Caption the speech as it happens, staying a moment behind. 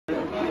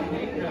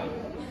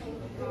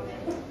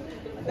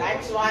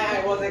That's why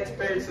I was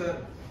expelled,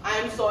 sir. I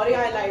am sorry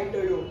I lied to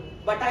you.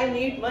 But I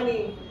need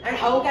money. And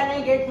how can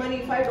I get money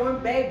if I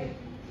don't beg?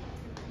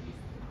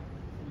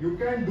 You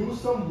can do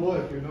some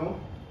work, you know.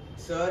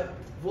 Sir,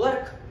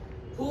 work?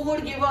 Who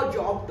would give a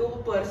job to a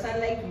person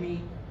like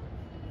me?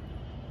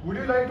 Would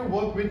you like to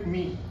work with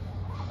me?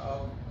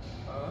 Uh,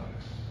 uh,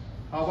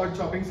 How about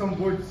chopping some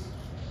woods?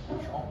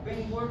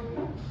 Shopping wood?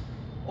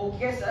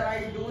 Okay, sir,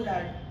 I'll do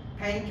that.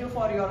 Thank you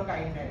for your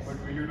kindness.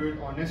 But will you do it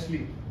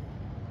honestly?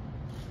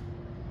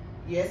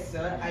 Yes,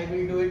 sir, I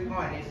will do it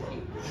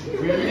honestly.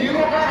 Will you?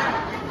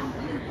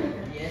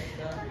 Yes,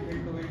 sir, I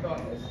will do it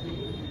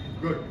honestly.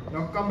 Good.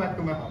 Now come back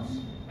to my house.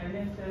 And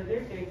then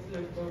Sergey takes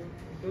Lefko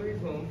to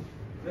his home,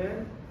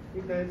 where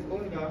he tells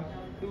Olga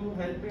to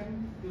help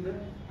him to the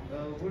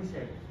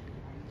woodshed.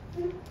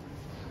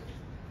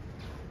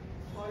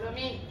 Follow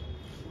me.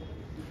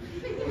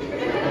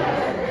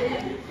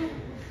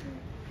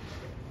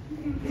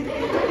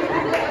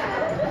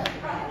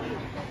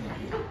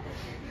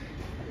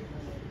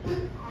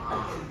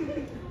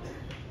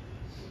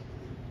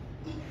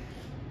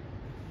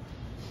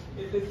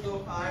 It is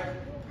so hard.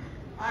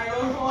 I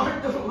don't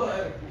want to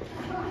work.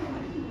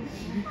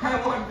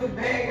 I want to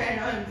beg and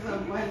earn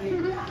some money.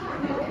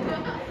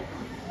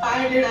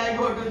 Why did I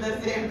go to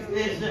the same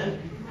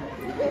station?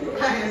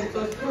 I am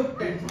so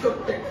stupid,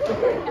 stupid,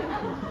 stupid.